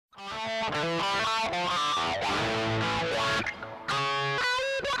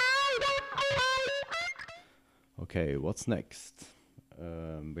Okay, what's next?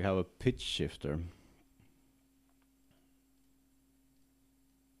 We have a pitch shifter.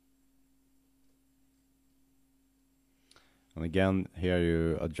 And again, here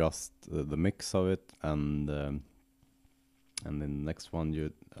you adjust the mix of it, and then the next one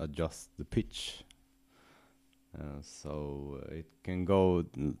you adjust the pitch. So it can go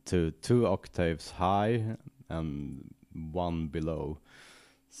to 2 octaves high and 1 below.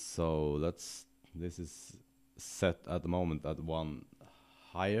 So this is set at the moment at 1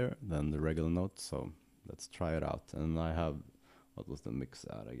 higher than the regular note. So let's try it out. And I have, what was the mix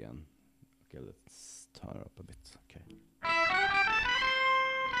at again? Okay, let's turn it up a bit. Okay.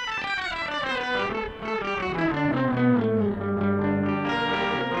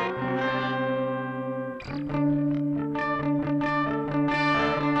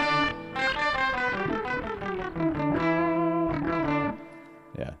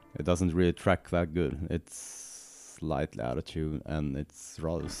 Yeah, it doesn't really track that good. It's slightly out of tune and it's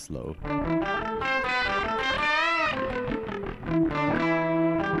rather slow.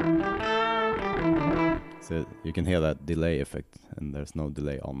 So you can hear that delay effect, and there's no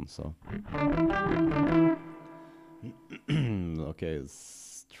delay on, so. Okay,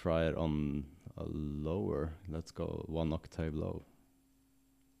 let's try it on a lower. Let's go 1 octave low.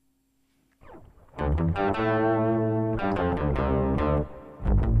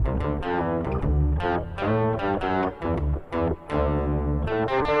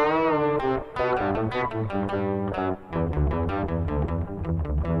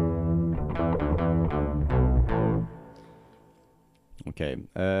 Okay,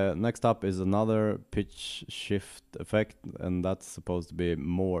 next up is another pitch shift effect, and that's supposed to be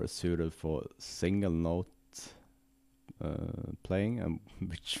more suited for single note playing,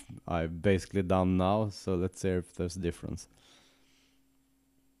 which I've basically done now, so let's see if there's a difference.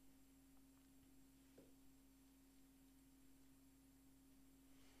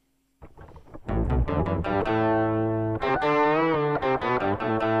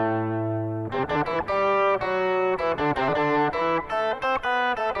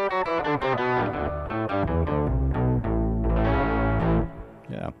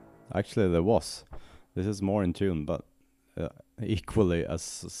 Yeah, actually there was. This is more in tune, but equally as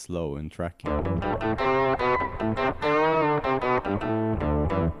slow in tracking.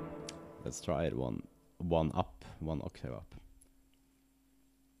 Let's try it one up, 1 octave up.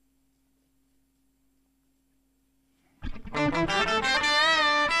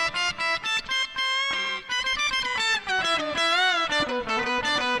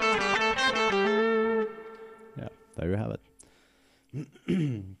 Yeah, there you have it.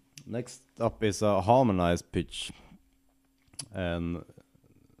 Next up is a harmonized pitch, and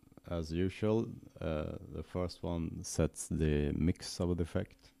as usual, the first one sets the mix of the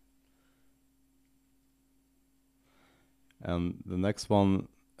effect, and the next one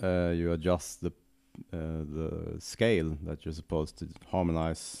you adjust the scale that you're supposed to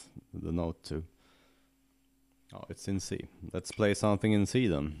harmonize the note to. Oh, it's in C. Let's play something in C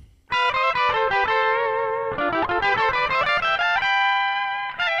then.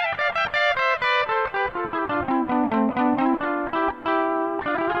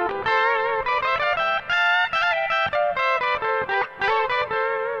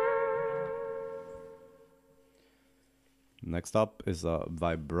 Next up is a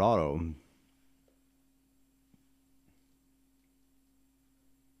vibrato.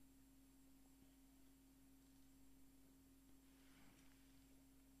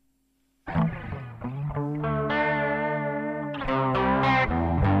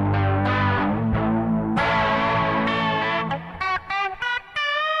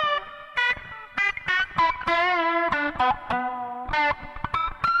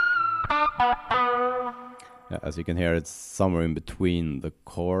 Yeah, as you can hear, it's somewhere in between the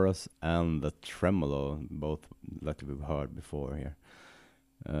chorus and the tremolo, both that we've heard before here.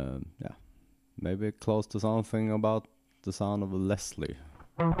 Yeah, maybe close to something about the sound of a Leslie.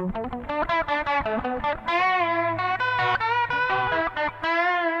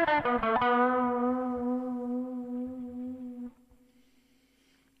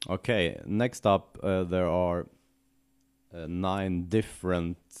 Okay, next up there are 9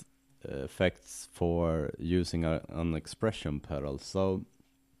 different effects for using an expression pedal. So,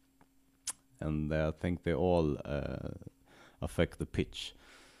 and I think they all affect the pitch.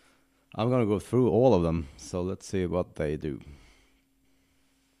 I'm gonna go through all of them, so let's see what they do.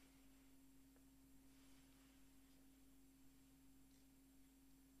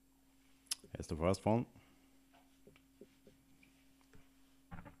 Here's the first one.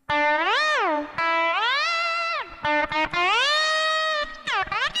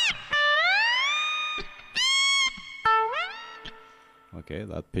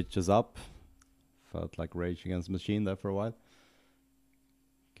 Okay, that pitches up. Felt like Rage Against the Machine there for a while.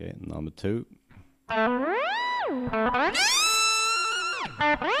 Okay, number 2.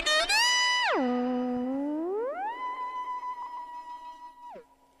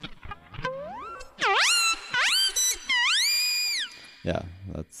 Yeah,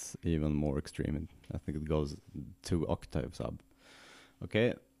 that's even more extreme. I think it goes 2 octaves up.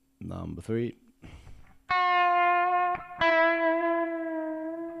 Okay, number 3.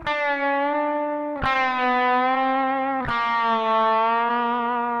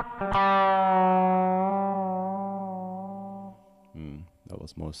 That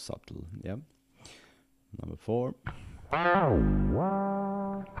was more subtle, yeah. Number 4.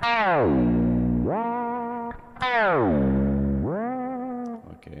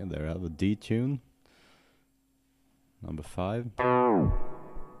 Okay, there I have a D tune. Number 5.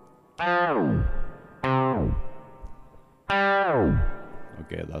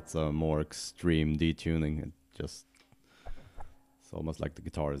 Okay, that's a more extreme detuning. It's almost like the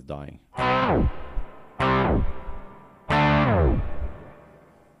guitar is dying.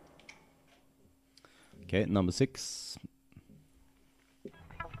 Okay, number 6.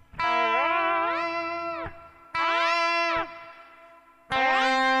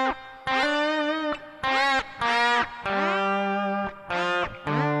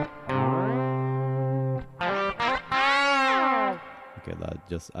 Okay, that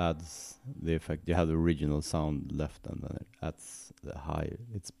just adds the effect. You have the original sound left, and then it adds the high.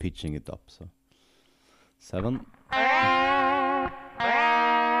 It's pitching it up. So 7.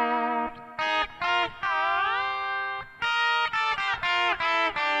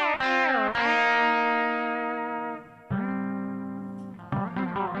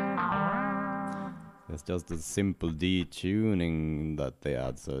 It's just a simple detuning that they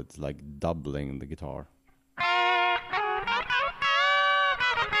add, so it's like doubling the guitar.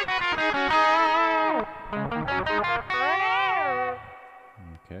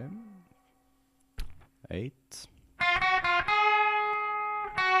 Okay. 8.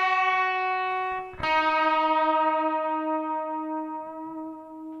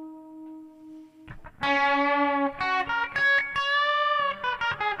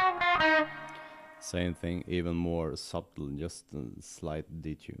 Same thing, even more subtle, just a slight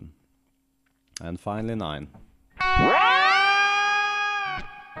detune. And finally 9.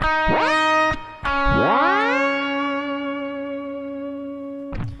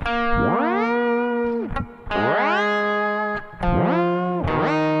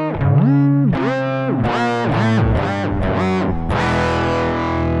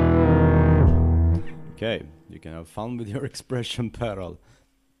 Okay, you can have fun with your expression pedal.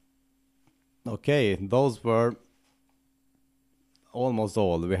 Okay, those were almost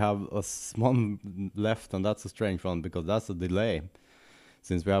all. We have one left, and that's a strange one because that's a delay,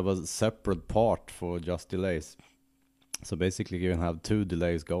 since we have a separate part for just delays. So basically you can have 2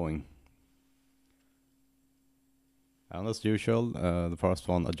 delays going. And as usual, the first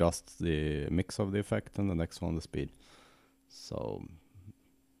one adjusts the mix of the effect, and the next one the speed. So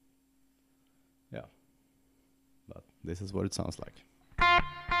yeah, but this is what it sounds like.